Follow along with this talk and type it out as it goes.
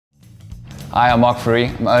Hi, I'm Mark Fourie.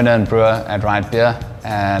 I'm owner and brewer at Riot Beer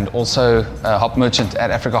and also a hop merchant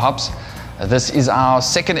at Africa Hops. This is our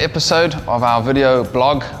second episode of our video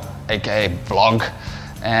blog, aka vlog,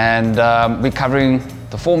 and we're covering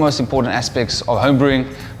the four most important aspects of homebrewing,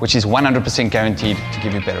 which is 100% guaranteed to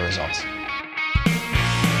give you better results.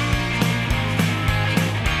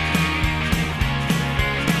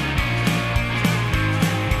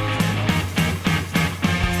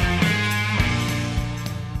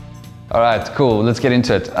 All right, cool, let's get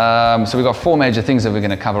into it. So we've got four major things that we're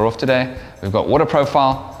gonna cover off today. We've got water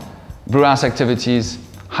profile, brewhouse activities,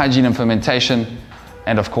 hygiene and fermentation,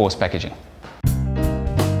 and of course, packaging.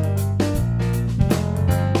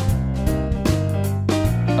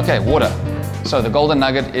 Okay, water. So the golden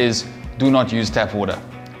nugget is do not use tap water.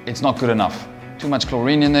 It's not good enough. Too much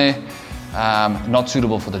chlorine in there, not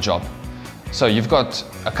suitable for the job. So you've got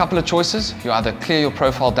a couple of choices. You either clear your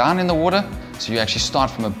profile down in the water, so you actually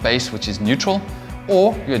start from a base which is neutral,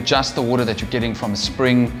 or you adjust the water that you're getting from a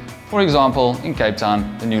spring, for example, in Cape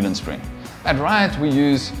Town, the Newland Spring. At Riot, we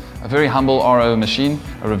use a very humble RO machine,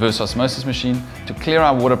 a reverse osmosis machine, to clear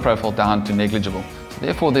our water profile down to negligible. So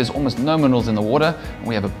therefore, there's almost no minerals in the water, and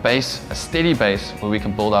we have a base, a steady base, where we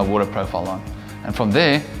can build our water profile on. And from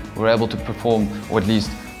there, we're able to perform, or at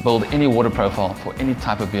least build any water profile for any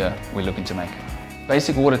type of beer we're looking to make.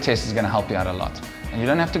 Basic water test is going to help you out a lot. And you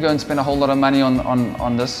don't have to go and spend a whole lot of money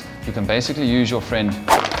on this. You can basically use your friend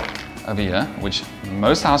over here, which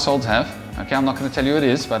most households have. Okay, I'm not going to tell you what it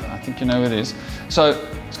is, but I think you know what it is. So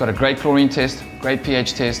it's got a great chlorine test, great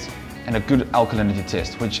pH test, and a good alkalinity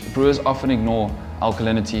test, which brewers often ignore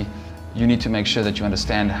alkalinity. You need to make sure that you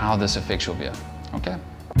understand how this affects your beer. Okay?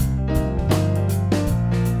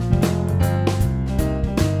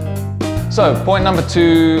 So point number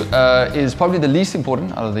two is probably the least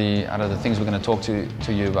important out of the things we're going to talk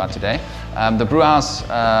to you about today. The brewhouse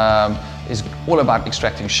is all about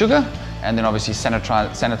extracting sugar and then obviously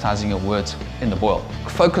sanitizing your worts in the boil.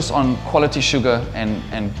 Focus on quality sugar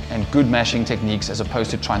and good mashing techniques as opposed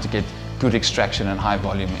to trying to get good extraction and high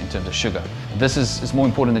volume in terms of sugar. This is more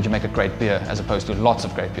important that you make a great beer as opposed to lots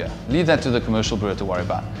of great beer. Leave that to the commercial brewer to worry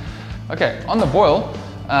about. Okay, on the boil,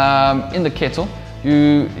 in the kettle,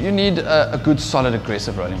 you need a good, solid,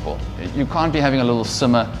 aggressive rolling boil. You can't be having a little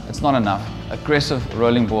simmer. It's not enough. Aggressive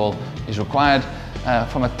rolling boil is required.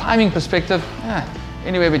 From a timing perspective,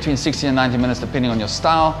 anywhere between 60 and 90 minutes, depending on your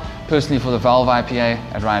style. Personally, for the Valve IPA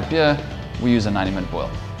at Riot Beer, we use a 90-minute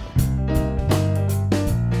boil.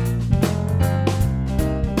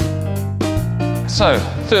 So,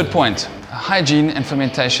 third point, hygiene and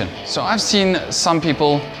fermentation. So I've seen some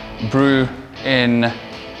people brew in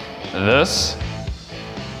this.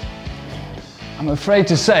 I'm afraid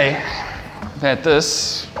to say that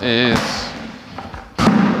this is,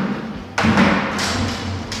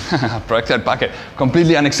 I broke that bucket,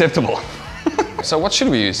 completely unacceptable. So what should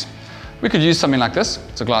we use? We could use something like this.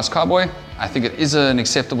 It's a glass carboy. I think it is an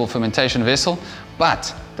acceptable fermentation vessel, but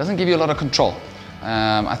it doesn't give you a lot of control.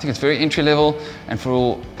 I think it's very entry level, and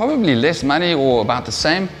for probably less money or about the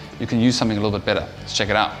same, you can use something a little bit better. Let's check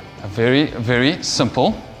it out. A very, very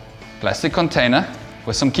simple plastic container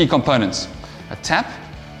with some key components. A tap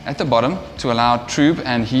at the bottom to allow trub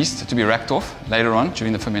and yeast to be racked off later on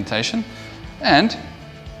during the fermentation, and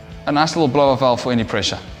a nice little blower valve for any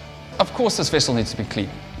pressure. Of course, this vessel needs to be clean,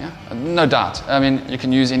 yeah? No doubt. I mean, you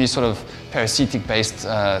can use any sort of paracetic-based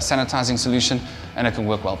sanitizing solution, and it can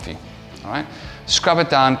work well for you, all right? Scrub it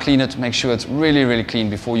down, clean it, make sure it's really, really clean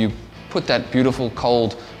before you put that beautiful,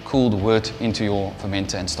 cooled wort into your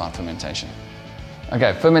fermenter and start fermentation.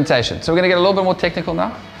 Okay, fermentation. So we're gonna get a little bit more technical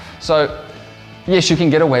now. So, yes, you can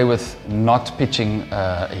get away with not pitching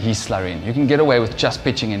a yeast slurry in. You can get away with just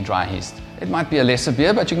pitching in dry yeast. It might be a lesser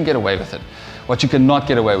beer, but you can get away with it. What you cannot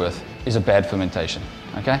get away with is a bad fermentation,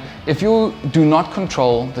 okay? If you do not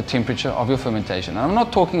control the temperature of your fermentation, and I'm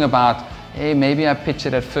not talking about, hey, maybe I pitch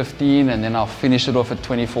it at 15 and then I'll finish it off at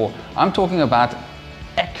 24. I'm talking about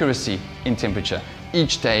accuracy in temperature.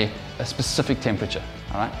 Each day, a specific temperature,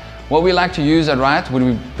 all right? What we like to use at Riot when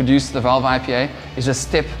we produce the Valve IPA is a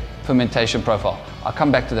step fermentation profile. I'll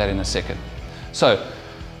come back to that in a second. So,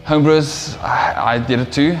 homebrewers, I did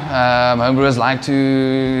it too. Homebrewers like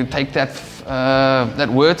to take that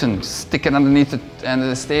wort and stick it underneath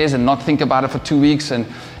the stairs and not think about it for 2 weeks. And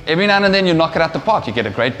every now and then you knock it out the park. You get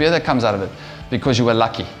a great beer that comes out of it because you were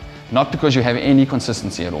lucky, not because you have any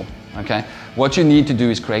consistency at all. Okay? What you need to do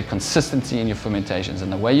is create consistency in your fermentations,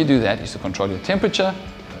 and the way you do that is to control your temperature.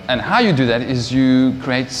 And how you do that is you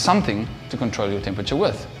create something to control your temperature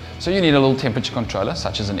with. So you need a little temperature controller,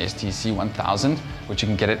 such as an STC 1000, which you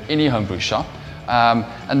can get at any homebrew shop.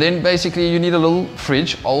 And then basically you need a little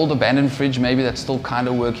fridge, old abandoned fridge maybe that's still kind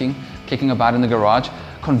of working, kicking about in the garage.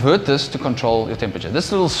 Convert this to control your temperature.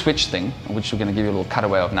 This little switch thing, which we're going to give you a little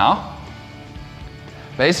cutaway of now,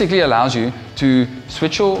 basically allows you to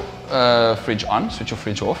switch your fridge on, switch your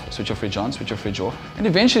fridge off, switch your fridge on, switch your fridge off, and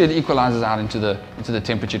eventually it equalizes out into the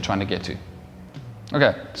temperature you're trying to get to.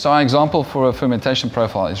 Okay, so our example for a fermentation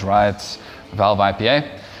profile is Riot's Valve IPA.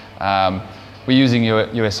 We're using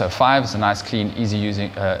USO5. It's a nice, clean,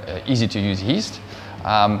 easy to use yeast.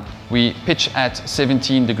 We pitch at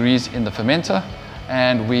 17 degrees in the fermenter,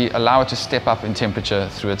 and we allow it to step up in temperature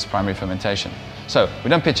through its primary fermentation. So we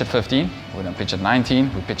don't pitch at 15, we don't pitch at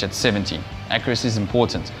 19, we pitch at 17. Accuracy is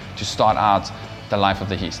important to start out the life of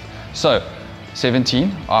the yeast. So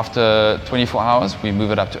 17, after 24 hours, we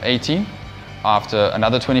move it up to 18. After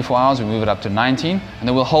another 24 hours, we move it up to 19, and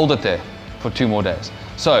then we'll hold it there for 2 more days.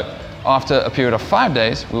 So after a period of 5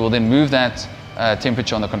 days, we will then move that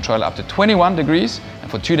temperature on the controller up to 21 degrees,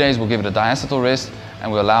 and for 2 days, we'll give it a diacetyl rest,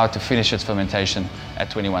 and we'll allow it to finish its fermentation at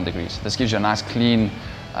 21 degrees. This gives you a nice, clean,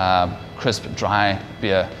 crisp, dry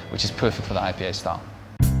beer, which is perfect for the IPA style.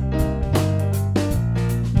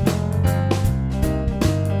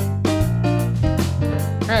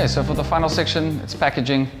 Okay, so for the final section, it's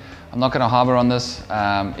packaging. I'm not going to harbor on this.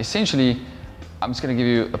 Essentially, I'm just going to give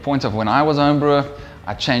you a point of when I was a home brewer,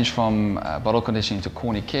 I changed from bottle conditioning to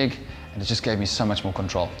corny keg, and it just gave me so much more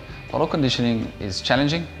control. Bottle conditioning is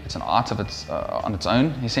challenging. It's an art of on its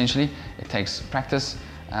own, essentially. It takes practice.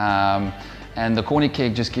 And the corny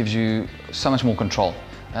keg just gives you so much more control,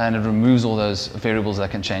 and it removes all those variables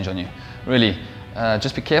that can change on you. Really,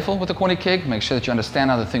 just be careful with the corny keg. Make sure that you understand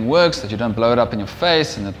how the thing works, that you don't blow it up in your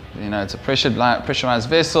face, and that it's a pressurized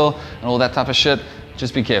vessel and all that type of shit.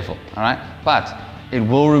 Just be careful, all right? But it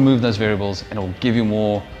will remove those variables, and it will give you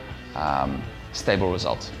more stable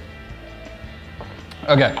results.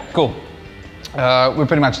 Okay, cool. We're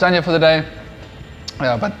pretty much done here for the day.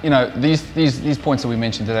 But these points that we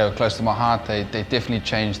mentioned today are close to my heart. They definitely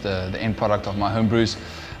change the end product of my home brews.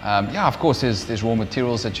 Yeah, of course, there's raw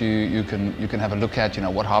materials that you can have a look at.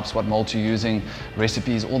 What hops, what malt you're using,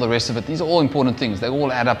 recipes, all the rest of it. These are all important things. They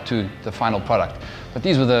all add up to the final product. But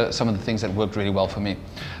these were some of the things that worked really well for me.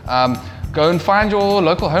 Go and find your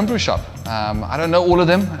local homebrew shop. I don't know all of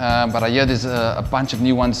them, but I hear there's a bunch of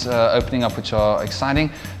new ones opening up, which are exciting.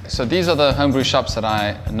 So these are the homebrew shops that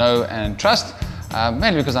I know and trust.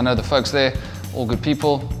 Mainly because I know the folks there, all good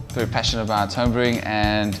people, very passionate about homebrewing,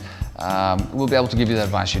 and we'll be able to give you the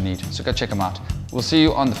advice you need. So go check them out. We'll see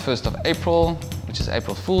you on the 1st of April, which is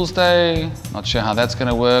April Fool's Day. Not sure how that's going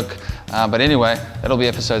to work. But anyway, that'll be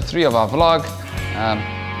episode 3 of our vlog.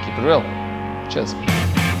 Keep it real. Cheers.